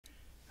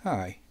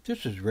Hi,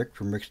 this is Rick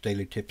from Rick's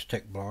Daily Tips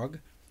Tech Blog.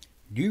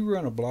 Do you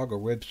run a blog or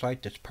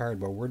website that's powered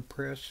by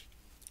WordPress?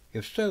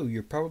 If so,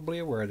 you're probably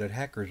aware that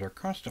hackers are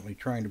constantly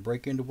trying to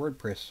break into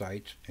WordPress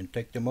sites and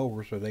take them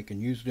over so they can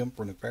use them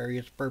for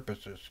nefarious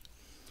purposes.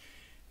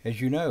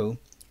 As you know,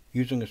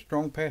 using a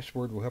strong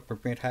password will help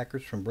prevent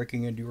hackers from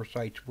breaking into your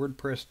site's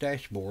WordPress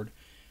dashboard,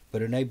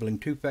 but enabling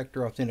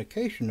two-factor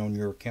authentication on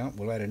your account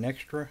will add an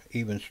extra,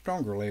 even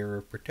stronger layer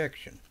of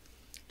protection.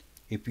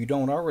 If you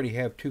don't already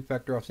have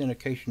two-factor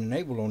authentication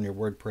enabled on your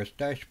WordPress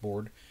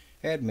dashboard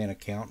admin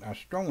account, I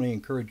strongly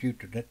encourage you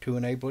to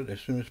enable it as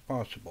soon as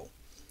possible.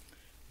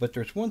 But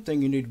there's one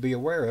thing you need to be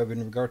aware of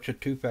in regards to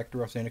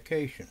two-factor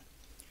authentication.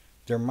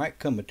 There might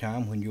come a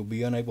time when you'll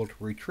be unable to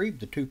retrieve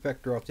the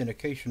two-factor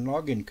authentication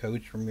login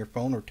codes from your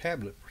phone or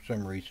tablet for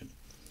some reason.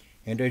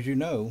 And as you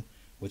know,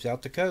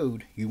 without the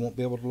code, you won't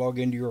be able to log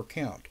into your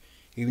account,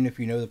 even if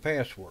you know the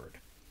password.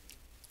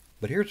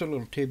 But here's a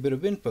little tidbit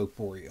of info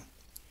for you.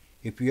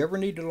 If you ever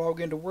need to log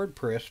into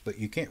WordPress but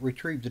you can't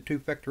retrieve the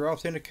two-factor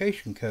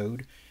authentication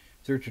code,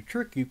 there's a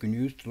trick you can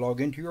use to log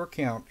into your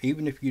account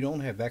even if you don't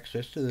have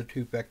access to the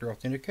two-factor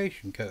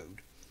authentication code.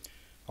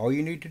 All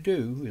you need to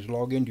do is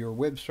log into your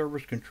web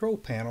server's control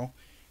panel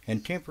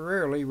and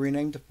temporarily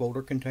rename the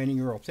folder containing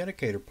your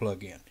authenticator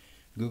plugin,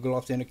 Google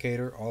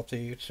Authenticator,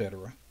 Authy,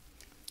 etc.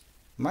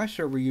 My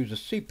server uses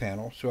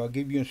cPanel, so I'll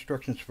give you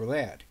instructions for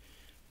that,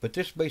 but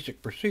this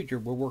basic procedure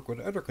will work with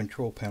other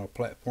control panel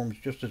platforms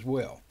just as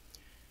well.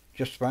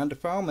 Just find the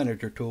File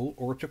Manager tool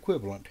or its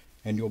equivalent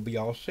and you'll be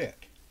all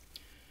set.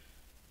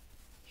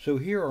 So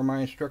here are my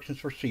instructions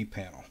for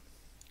cPanel.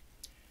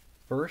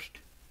 First,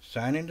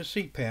 sign into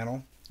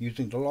cPanel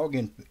using the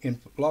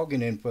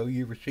login info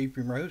you received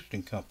from your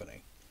hosting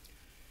company.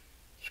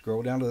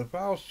 Scroll down to the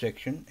Files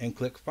section and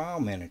click File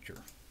Manager.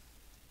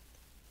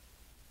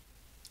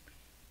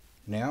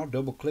 Now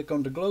double click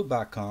on the globe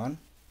icon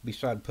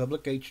beside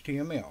public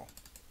HTML.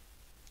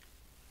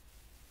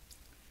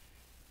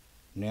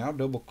 Now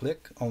double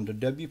click on the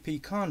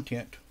WP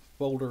Content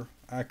folder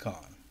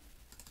icon.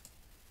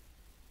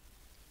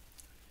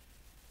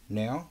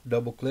 Now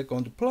double click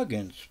on the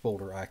Plugins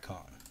folder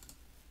icon.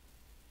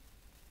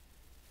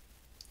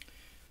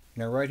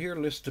 Now right here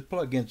lists the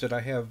plugins that I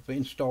have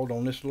installed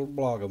on this little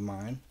blog of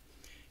mine.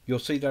 You'll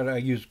see that I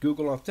use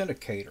Google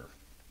Authenticator.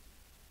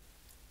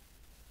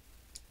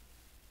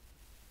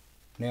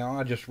 Now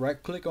I just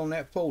right click on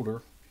that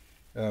folder,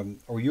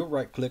 or you'll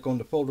right click on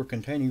the folder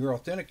containing your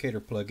Authenticator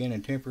plugin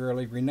and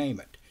temporarily rename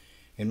it.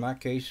 In my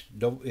case,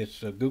 it's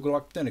Google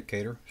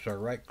Authenticator, so I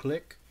right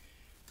click,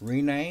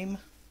 rename.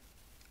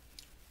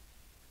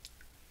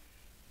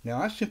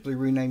 Now I simply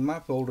rename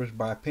my folders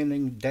by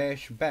appending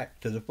 --back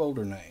to the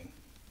folder name.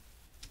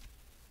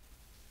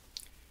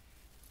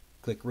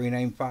 Click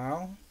Rename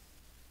File.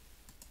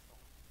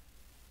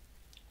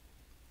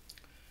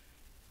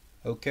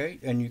 Okay,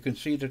 and you can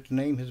see that the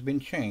name has been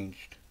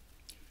changed.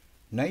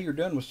 Now you're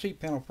done with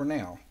cPanel for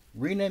now.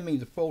 Renaming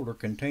the folder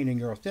containing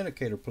your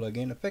Authenticator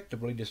plugin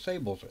effectively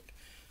disables it,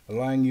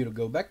 allowing you to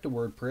go back to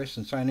WordPress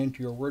and sign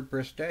into your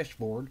WordPress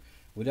dashboard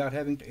without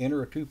having to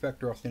enter a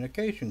two-factor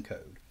authentication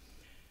code.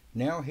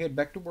 Now head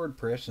back to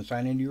WordPress and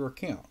sign into your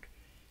account.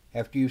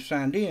 After you've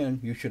signed in,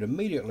 you should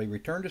immediately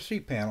return to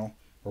cPanel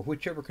or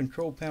whichever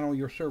control panel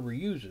your server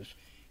uses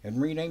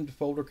and rename the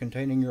folder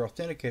containing your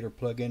Authenticator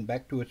plugin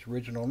back to its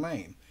original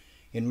name.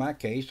 In my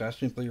case, I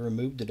simply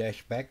removed the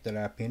 --back that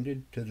I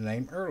appended to the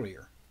name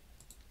earlier.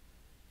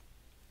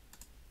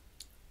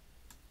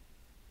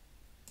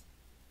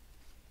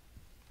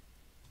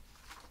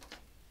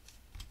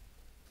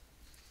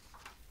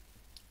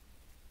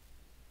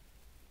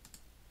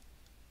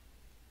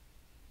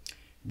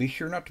 Be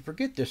sure not to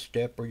forget this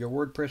step or your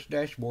WordPress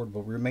dashboard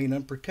will remain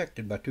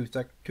unprotected by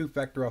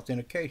two-factor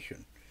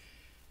authentication.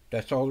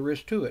 That's all there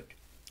is to it.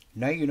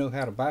 Now you know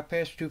how to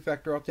bypass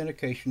two-factor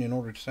authentication in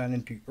order to sign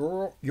into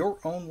your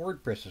own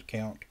WordPress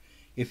account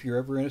if you're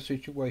ever in a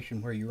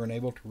situation where you're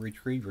unable to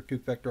retrieve your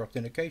two-factor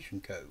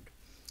authentication code.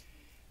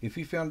 If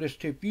you found this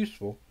tip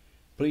useful,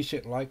 please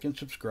hit like and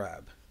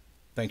subscribe.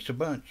 Thanks a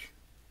bunch.